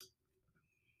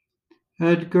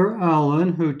Edgar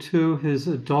Allan, who to his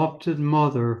adopted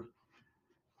mother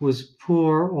was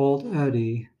Poor Old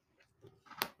Eddie,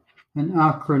 an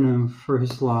acronym for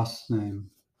his last name.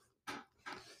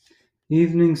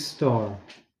 Evening Star.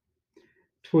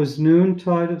 'Twas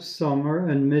noontide of summer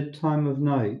and mid-time of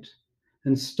night,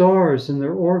 and stars in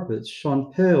their orbits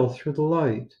shone pale through the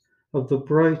light of the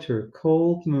brighter,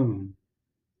 cold moon.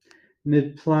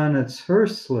 Mid-planets her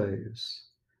slaves,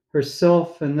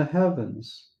 herself in the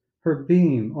heavens, her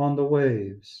beam on the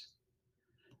waves.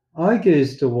 I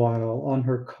gazed awhile on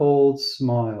her cold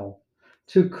smile,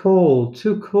 too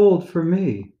cold for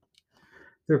me.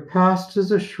 There passed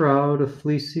as a shroud a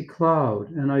fleecy cloud,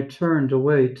 and I turned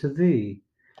away to thee,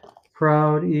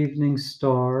 proud evening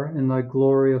star, in thy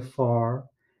glory afar,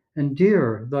 and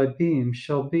dear thy beam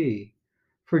shall be,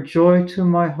 for joy to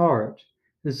my heart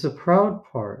is the proud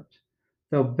part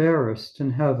thou bearest in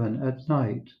heaven at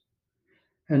night,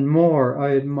 and more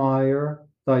I admire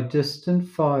thy distant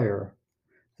fire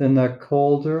than that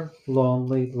colder,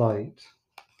 lonely light.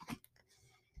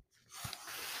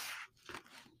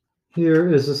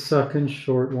 Here is a second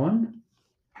short one.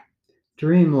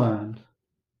 Dreamland.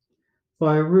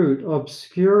 By a route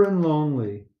obscure and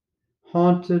lonely,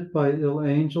 haunted by ill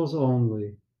angels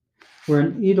only, where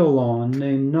an Eidolon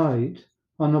named Night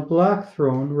on a black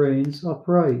throne reigns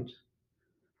upright.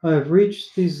 I have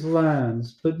reached these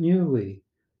lands but newly,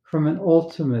 from an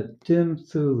ultimate dim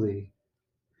Thule,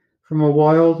 from a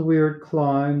wild weird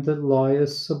clime that lieth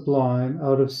sublime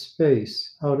out of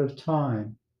space, out of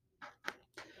time.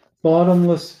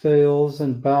 Bottomless vales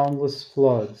and boundless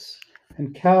floods,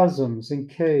 and chasms and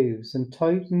caves and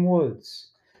Titan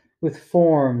woods, with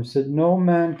forms that no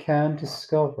man can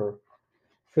discover,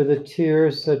 for the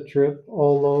tears that drip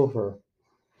all over.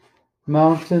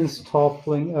 Mountains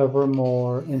toppling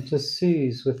evermore into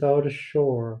seas without a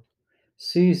shore,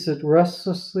 seas that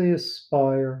restlessly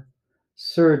aspire,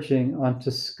 surging onto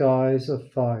skies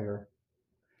of fire.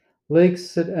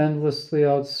 Lakes that endlessly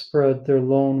outspread their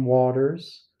lone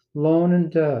waters, lone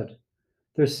and dead,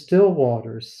 their still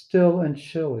waters, still and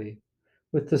chilly,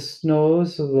 with the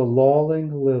snows of the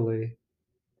lolling lily.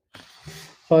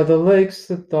 By the lakes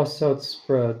that thus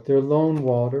outspread their lone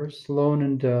waters, lone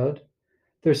and dead,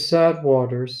 their sad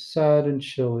waters, sad and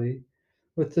chilly,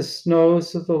 with the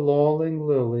snows of the lolling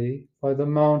lily, by the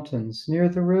mountains near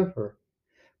the river,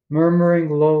 murmuring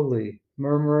lowly,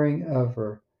 murmuring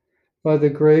ever, by the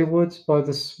grey woods, by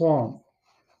the swamp,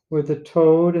 where the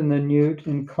toad and the newt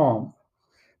encamp,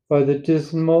 by the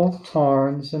dismal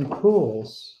tarns and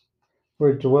pools,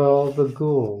 where dwell the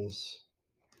ghouls,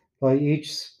 by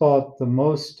each spot the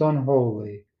most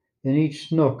unholy, in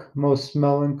each nook most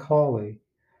melancholy,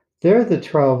 there the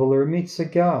traveller meets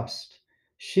aghast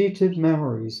sheeted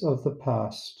memories of the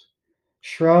past,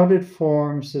 shrouded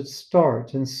forms that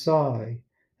start and sigh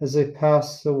as they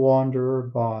pass the wanderer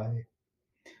by,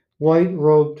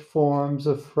 white-robed forms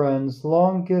of friends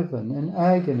long given in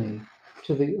agony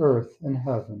to the earth and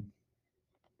heaven.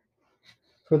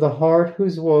 For the heart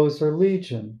whose woes are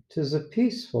legion, 'tis a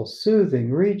peaceful, soothing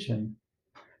region.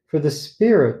 For the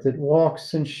spirit that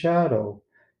walks in shadow,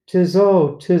 'tis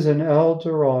an El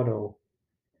Dorado.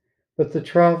 But the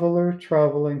traveller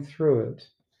travelling through it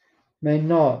may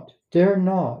not, dare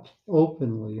not,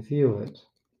 openly view it.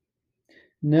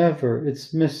 Never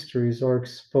its mysteries are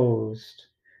exposed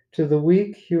to the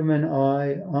weak human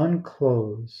eye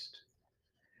unclosed.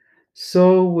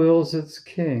 So wills its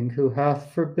king who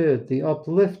hath forbid the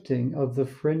uplifting of the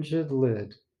fringed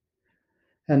lid.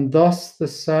 And thus the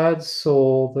sad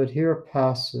soul that here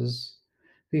passes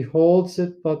beholds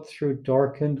it but through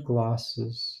darkened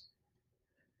glasses.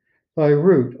 By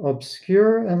route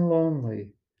obscure and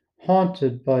lonely,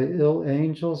 haunted by ill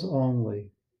angels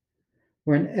only,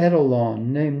 where an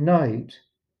Eidolon named Night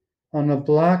on a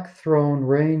black throne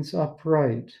reigns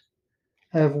upright,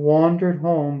 I have wandered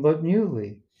home but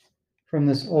newly from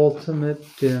this ultimate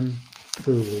dim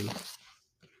Thule.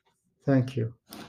 Thank you.